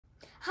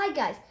Hi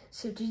guys,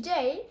 so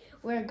today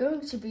we're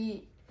going to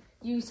be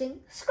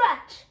using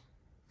Scratch.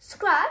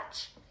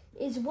 Scratch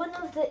is one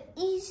of the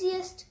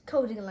easiest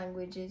coding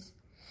languages.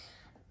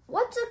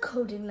 What's a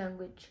coding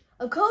language?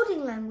 A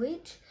coding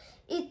language,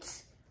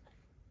 it's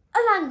a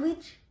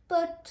language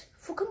but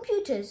for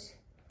computers.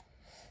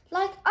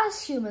 Like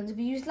us humans,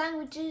 we use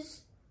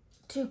languages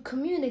to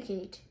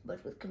communicate,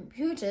 but with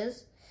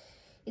computers,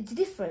 it's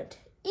different.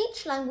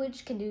 Each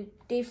language can do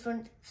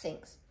different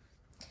things.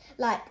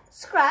 Like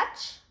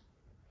Scratch,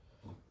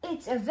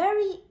 it's a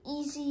very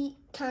easy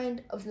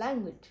kind of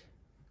language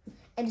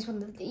and it's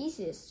one of the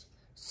easiest.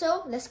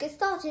 So let's get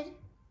started.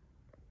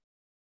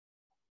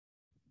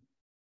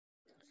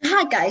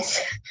 Hi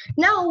guys,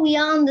 now we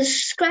are on the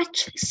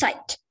Scratch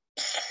site.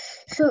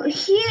 So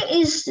here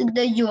is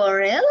the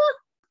URL.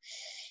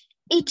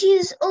 It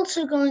is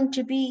also going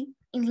to be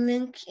in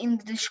link in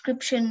the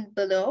description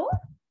below.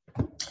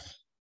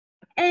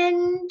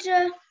 And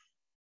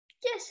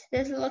yes,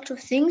 there's a lot of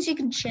things. You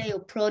can share your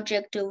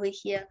project over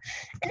here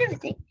and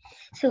everything.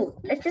 So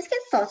let's just get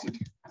started.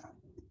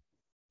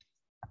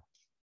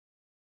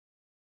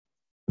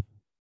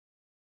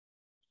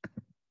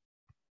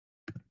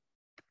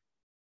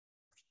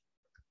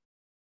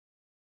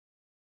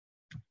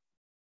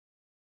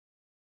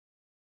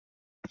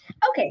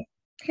 Okay,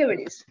 here it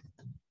is.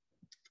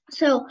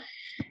 So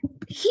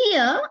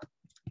here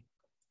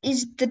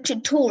is the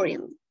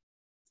tutorial.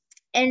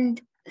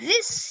 And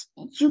this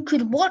you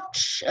could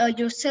watch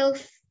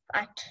yourself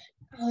at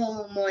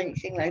home or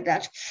anything like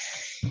that,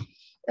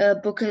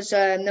 because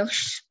no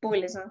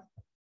spoilers. Huh?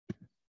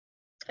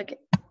 Okay,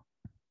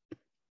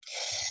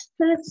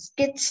 so let's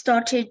get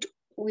started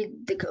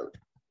with the code.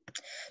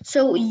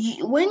 So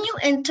when you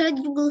enter,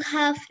 you will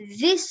have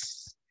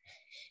this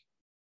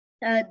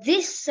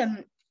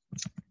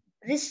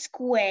this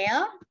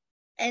square,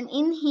 and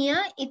in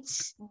here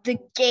it's the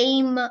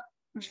game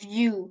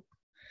view.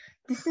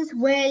 This is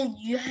where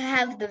you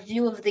have the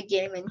view of the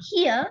game, and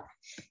here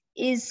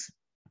is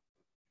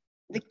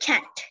the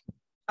cat,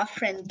 our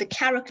friend, the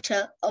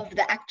character of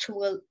the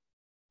actual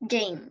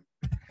game.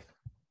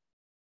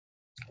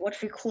 What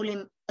we call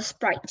him a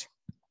sprite.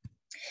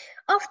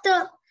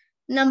 After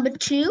number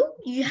 2,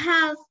 you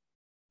have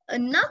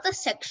another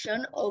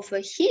section over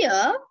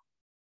here,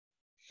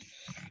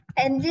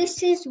 and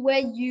this is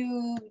where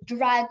you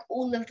drag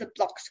all of the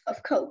blocks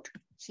of code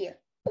here,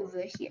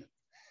 over here.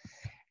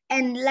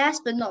 And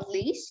last but not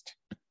least,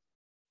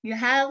 you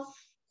have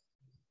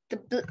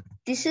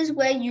this is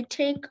where you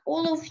take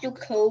all of your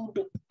code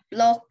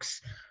blocks,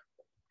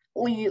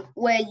 or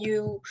where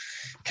you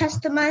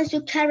customize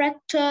your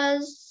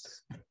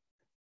characters,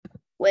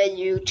 where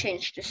you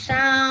change the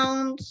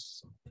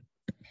sounds,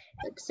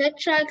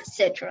 etc.,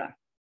 etc.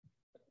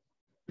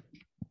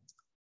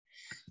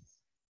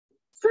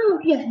 So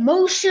yeah,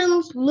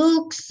 motions,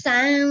 looks,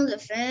 sounds,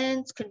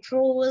 events,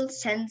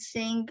 controls,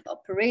 sensing,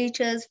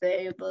 operators,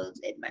 variables,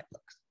 and my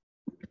blocks.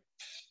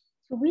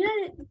 So we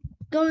are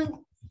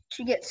going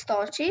to get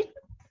started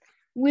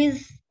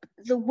with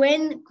the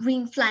when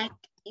green flag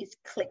is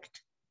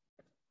clicked.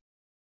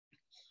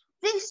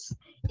 This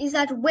is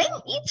that when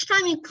each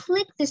time you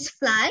click this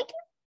flag,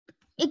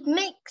 it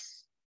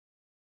makes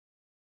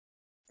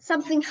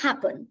something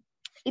happen.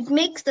 It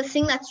makes the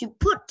thing that you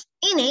put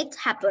in it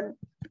happen.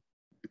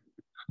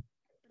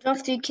 But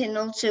after, you can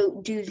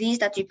also do these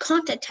that you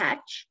can't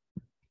attach,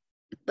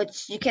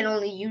 but you can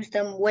only use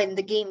them when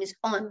the game is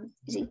on,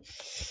 you see.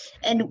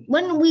 And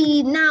when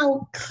we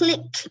now click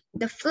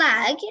the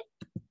flag,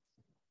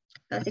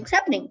 nothing's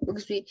happening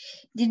because we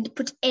didn't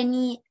put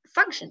any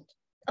function.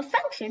 A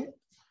function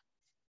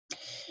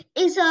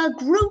is a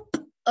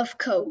group of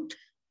code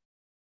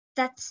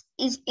that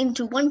is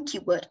into one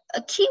keyword.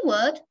 A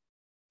keyword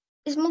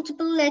is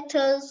multiple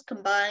letters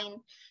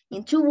combined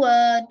into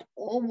word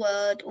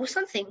or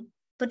something.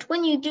 But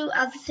when you do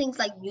other things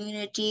like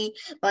Unity,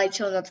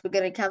 Python, that we're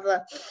going to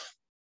cover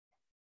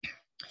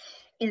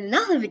in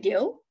another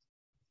video,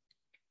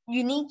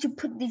 you need to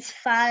put these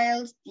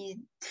files, these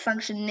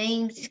function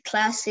names, these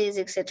classes,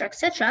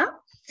 etc.,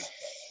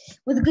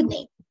 with a good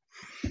name,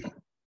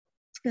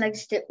 like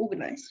they're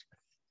organized.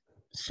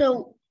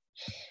 So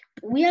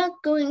we are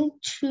going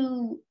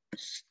to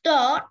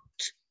start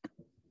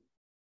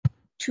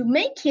to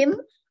make him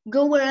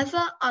go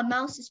wherever our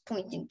mouse is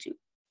pointing to.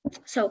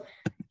 So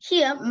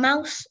here,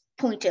 mouse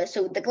pointer.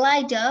 So the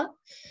glider,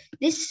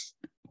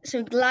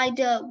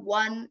 glider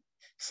 1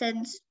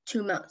 sends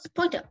to mouse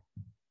pointer.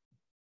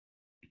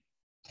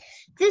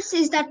 This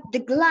is that the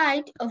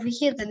glide over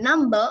here, the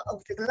number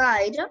of the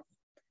glide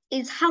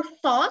is how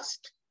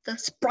fast the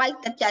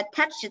sprite that you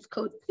attached its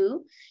code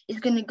to is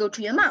going to go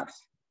to your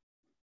mouse.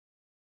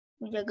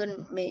 We are going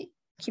to make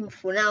him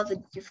for now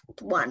the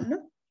default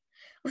 1.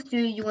 After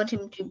you want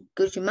him to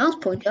go to mouse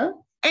pointer,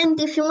 and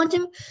if you want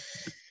him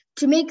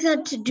to make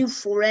that to do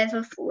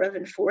forever,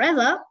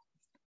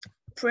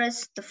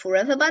 press the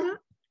forever button.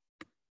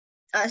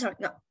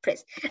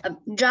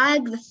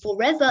 Drag the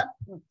forever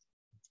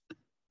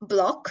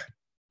block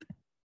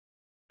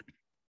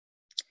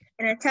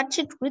and attach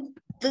it with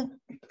the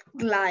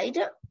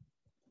glider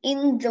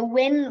in the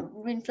when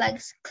green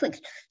flags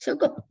clicked. So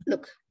go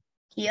look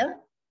here.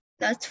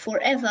 That's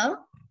forever.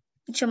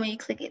 Each time you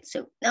click it.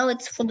 So now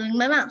it's following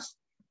my mouse.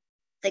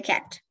 The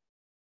cat.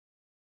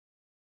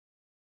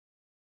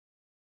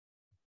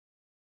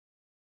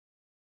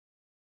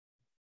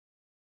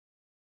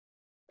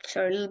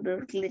 Sorry, a little bit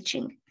of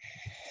glitching.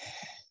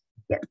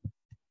 Yeah.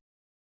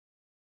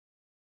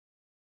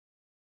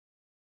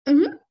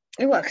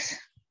 It works.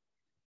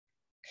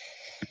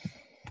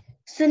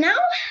 So now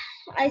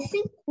I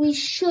think we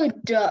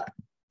should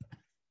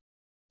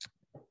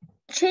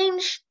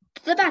change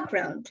the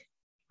background.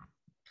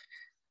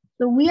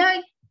 So we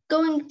are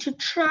going to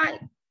try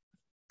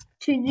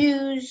to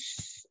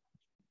use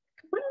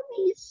one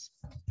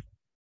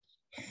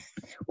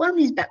of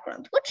these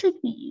backgrounds. What should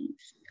we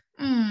use?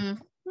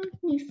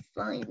 Let me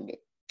find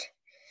it.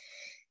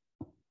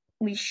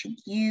 We should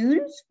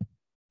use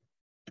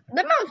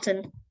the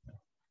mountain.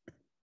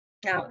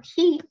 Now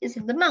he is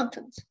in the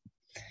mountains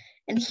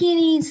and he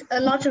needs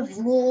a lot of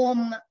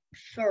warm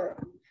fur.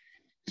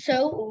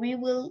 So we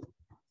will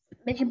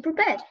make him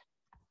prepared.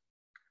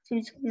 So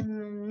he's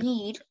gonna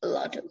need a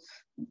lot of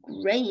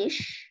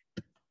grayish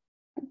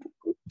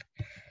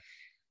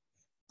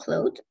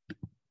clothes.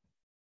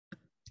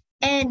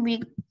 And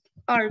we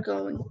are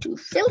going to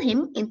fill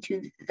him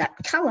into that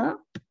color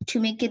to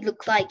make it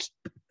look like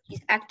he's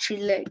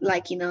actually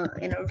like in a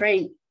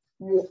very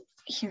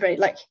he's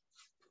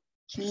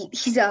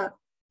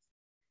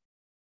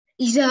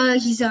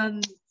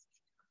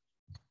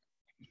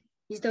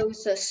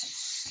those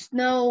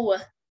snow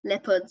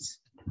leopards.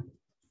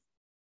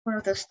 One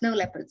of those snow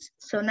leopards.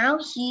 So now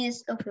he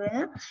is over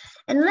there.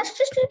 And let's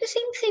just do the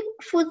same thing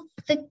for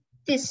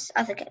this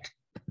other cat.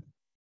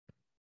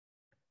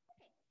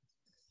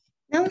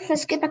 Now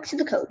let's get back to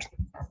the code.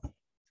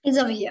 It's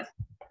over here.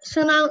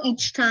 So now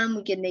each time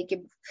we can make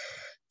him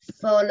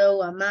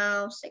follow a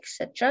mouse,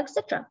 etc.,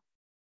 etc.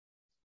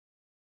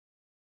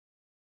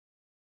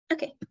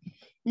 Okay.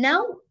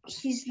 Now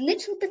he's a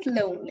little bit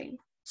lonely.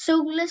 So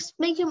let's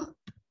make him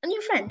a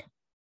new friend.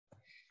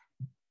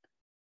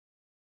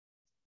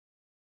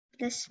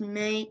 Let's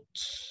make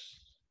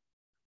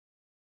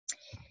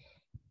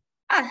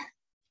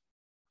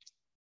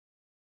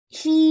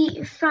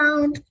he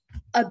found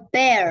a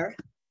bear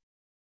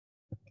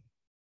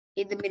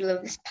in the middle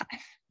of this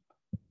path.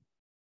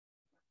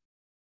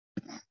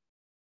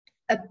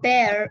 A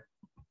bear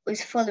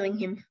was following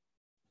him.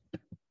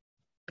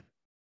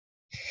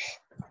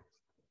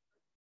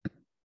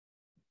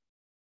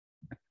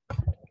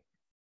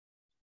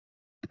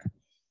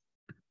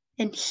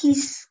 And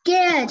he's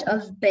scared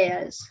of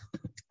bears.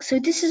 So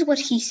this is what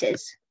he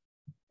says.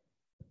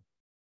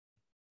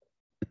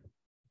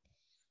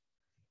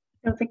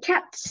 So the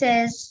cat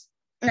says,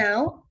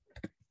 now,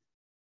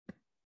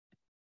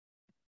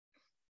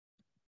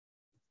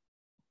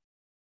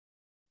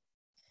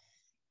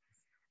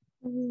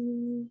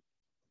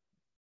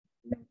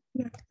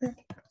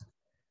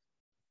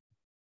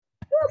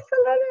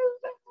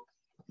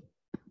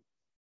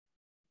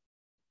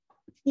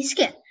 he's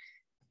scared.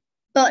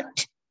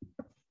 But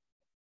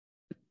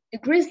the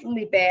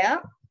grizzly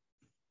bear,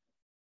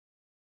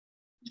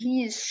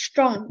 he is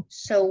strong.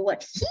 So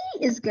what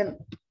he is gonna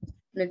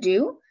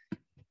do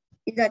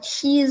is that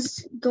he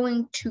is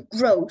going to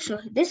grow. So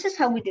this is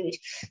how we do it.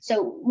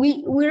 So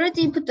we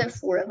already put the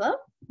forever.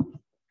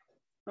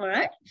 All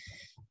right.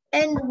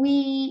 And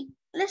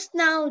let's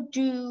now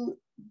do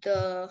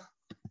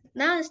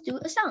let's do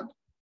a sound.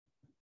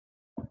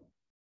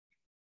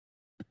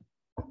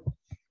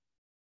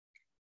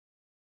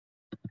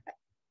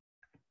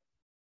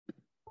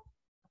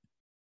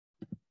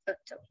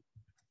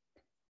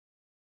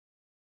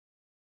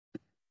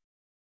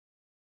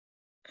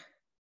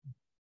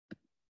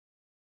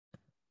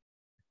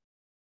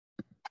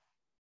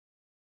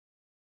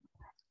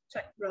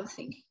 Sorry, wrong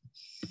thing.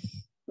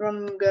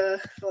 Wrong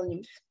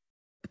volume.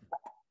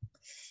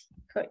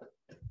 Sorry.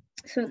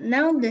 So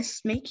now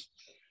let's make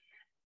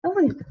a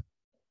volume.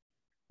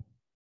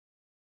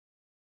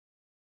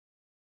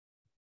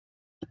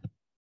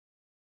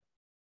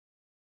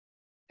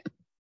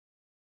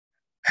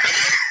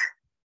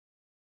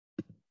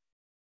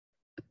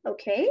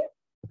 Okay.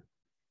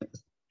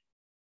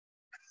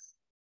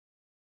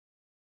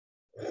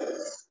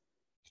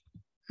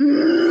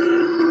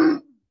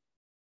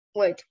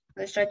 Wait,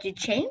 let's try to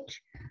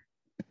change.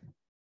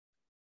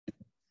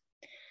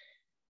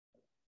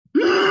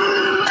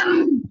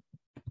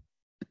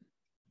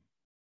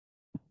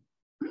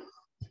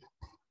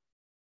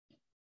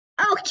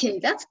 Okay,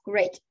 that's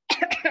great.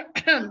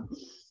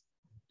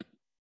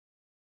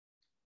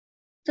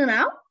 So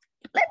now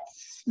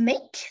let's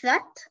make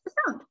that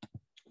sound.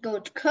 Go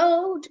to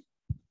code.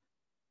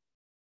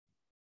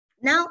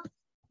 Now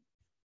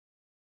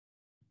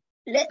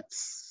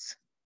let's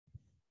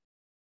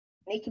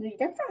make it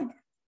that sound.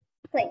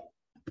 Play.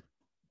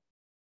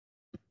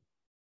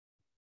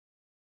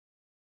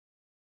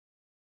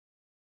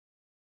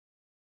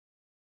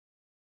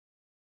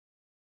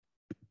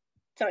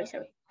 Sorry.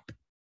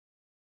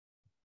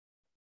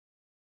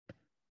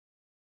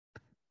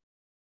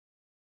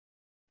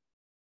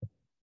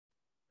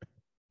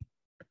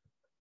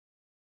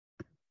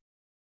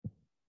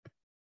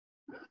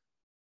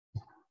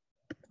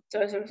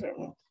 Sorry.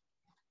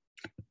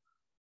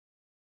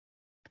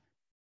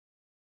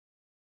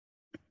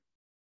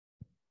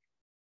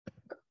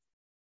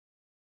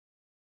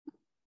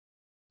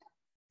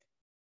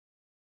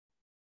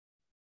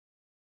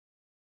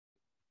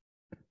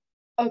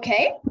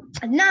 Okay,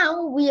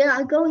 now we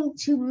are going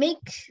to make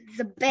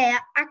the bear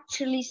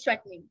actually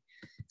threatening.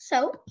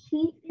 So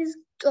he is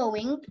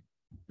going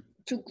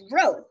to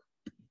grow.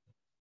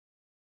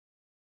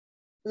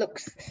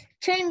 Looks,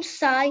 change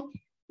size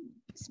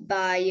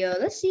by,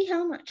 let's see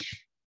how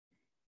much.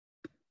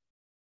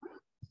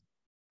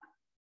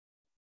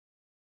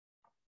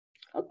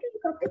 Okay,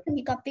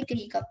 he got bigger.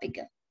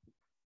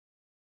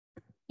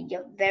 He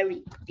got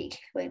very big.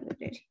 Wait.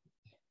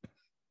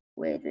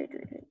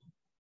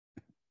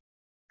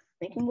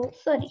 Make him go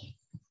 30.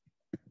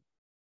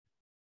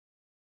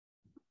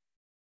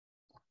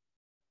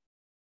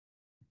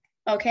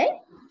 Okay,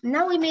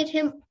 now we made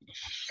him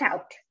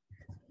shout.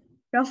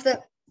 Now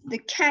the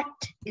cat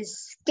is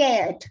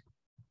scared.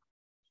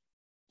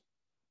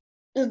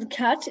 So the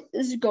cat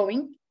is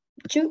going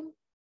to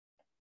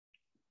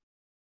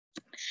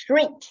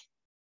shrink.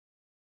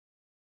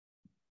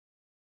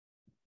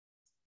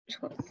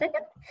 Just 1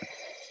 second.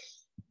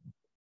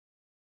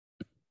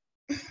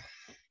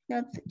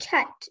 Now the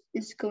cat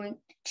is going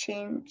to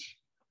change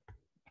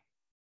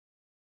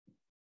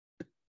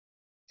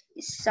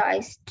his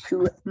size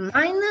to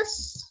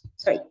minus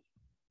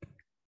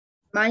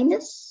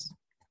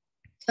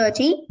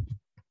 30.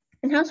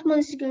 And how small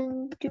is it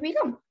going to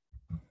become?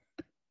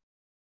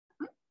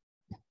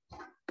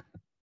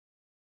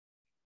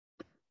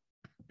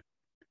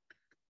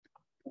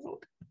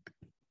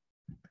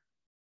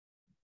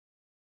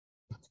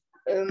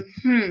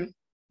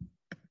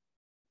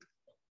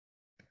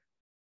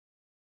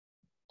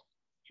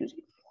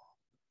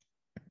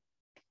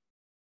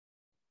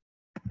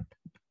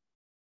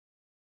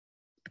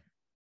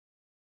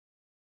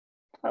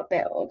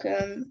 Okay.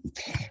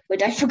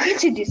 Wait, I forgot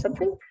to do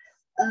something.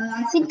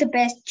 I think the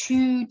bear's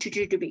too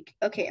big.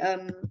 Okay,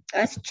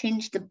 let's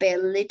change the bear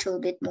a little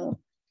bit more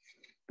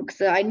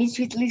because I need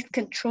to at least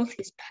control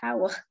his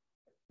power.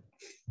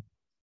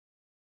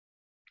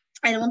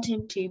 I don't want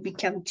him to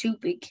become too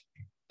big.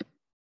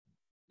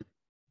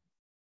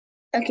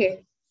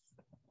 Okay.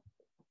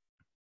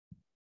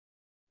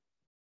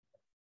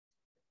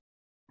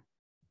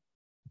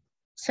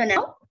 So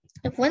now,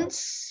 if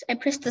once I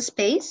press the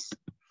space,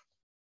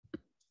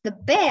 the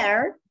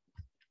bear,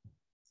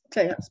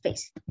 sorry, not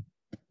space,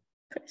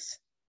 press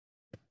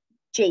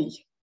J.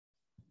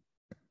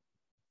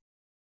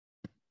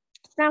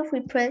 Now if we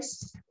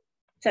press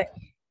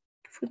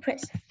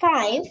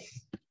 5,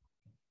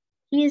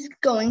 he is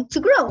going to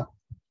grow.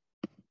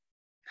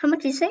 How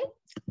much is it?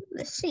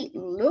 Let's see.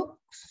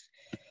 Looks,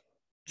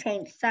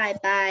 change size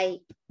by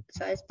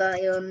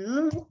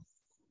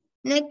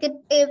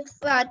negative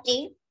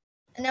 30.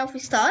 And now if we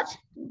start,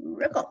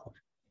 record.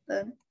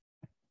 That.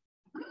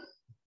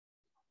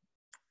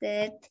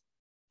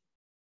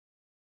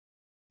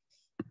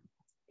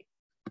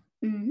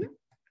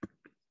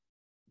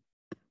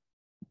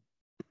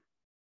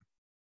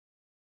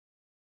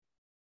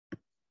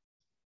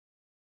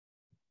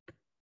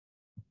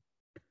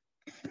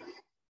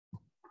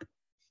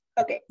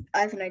 Okay,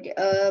 I have an idea.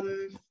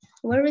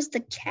 Where is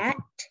the cat?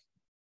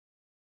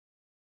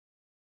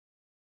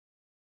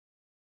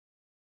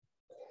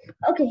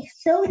 Okay,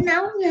 so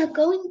now we are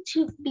going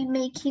to be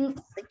making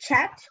the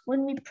cat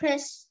when we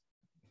press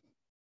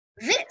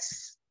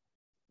this.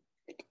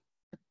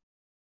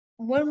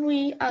 When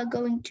we are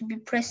going to be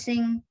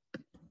pressing,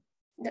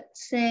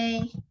 let's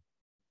say,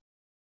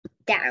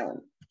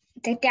 down,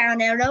 the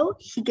down arrow,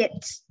 he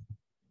gets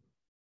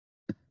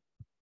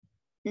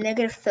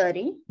negative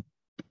 30.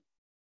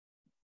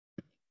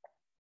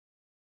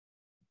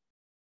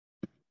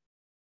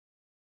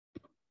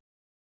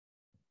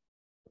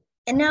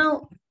 And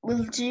now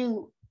we'll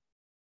do,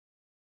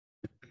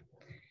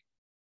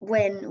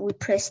 when we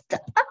press the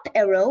up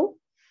arrow,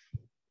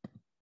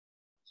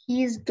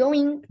 he is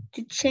going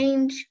to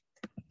change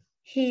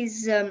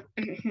his,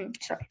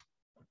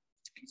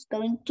 he's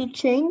going to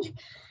change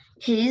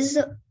his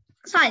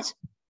size,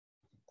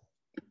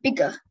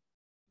 bigger.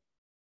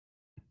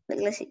 Like,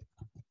 let's see,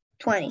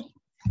 20.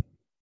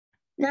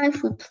 Now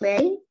if we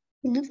play,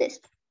 we do this.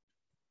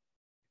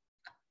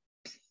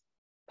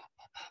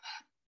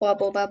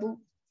 Bubble, bubble,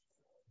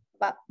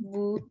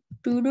 bubble,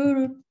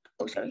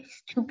 oh, sorry,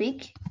 it's too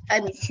big. I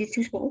mean, it's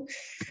too small.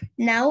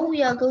 Now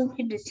we are going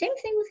to do the same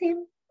thing with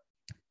him,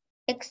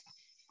 except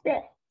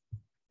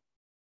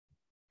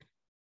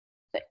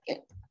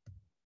okay,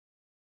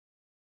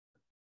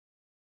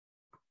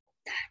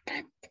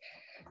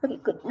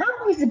 good. Now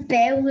with the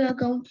bear, we are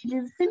going to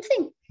do the same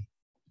thing.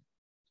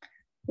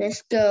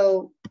 Let's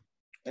go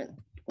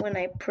when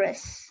I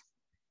press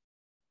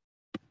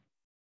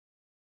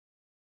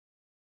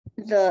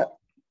the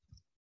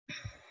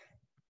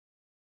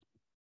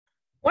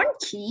 1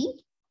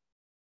 key,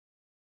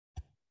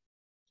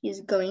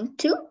 is going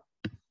to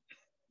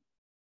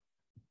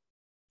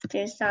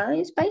change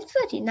size by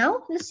 30.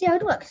 Now let's see how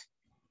it works.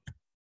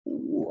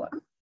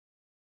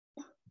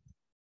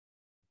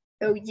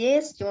 Oh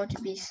yes, you want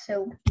to be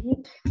so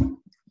big?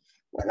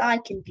 Well, I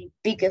can be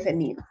bigger than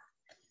you.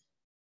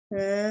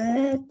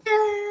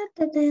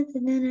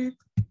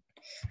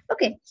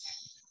 Okay,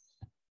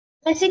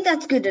 I think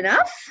that's good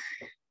enough.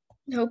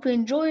 Hope you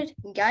enjoyed,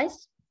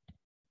 guys.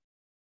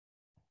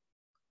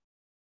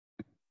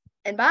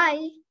 And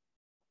bye.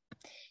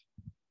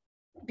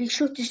 Be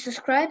sure to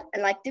subscribe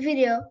and like the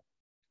video.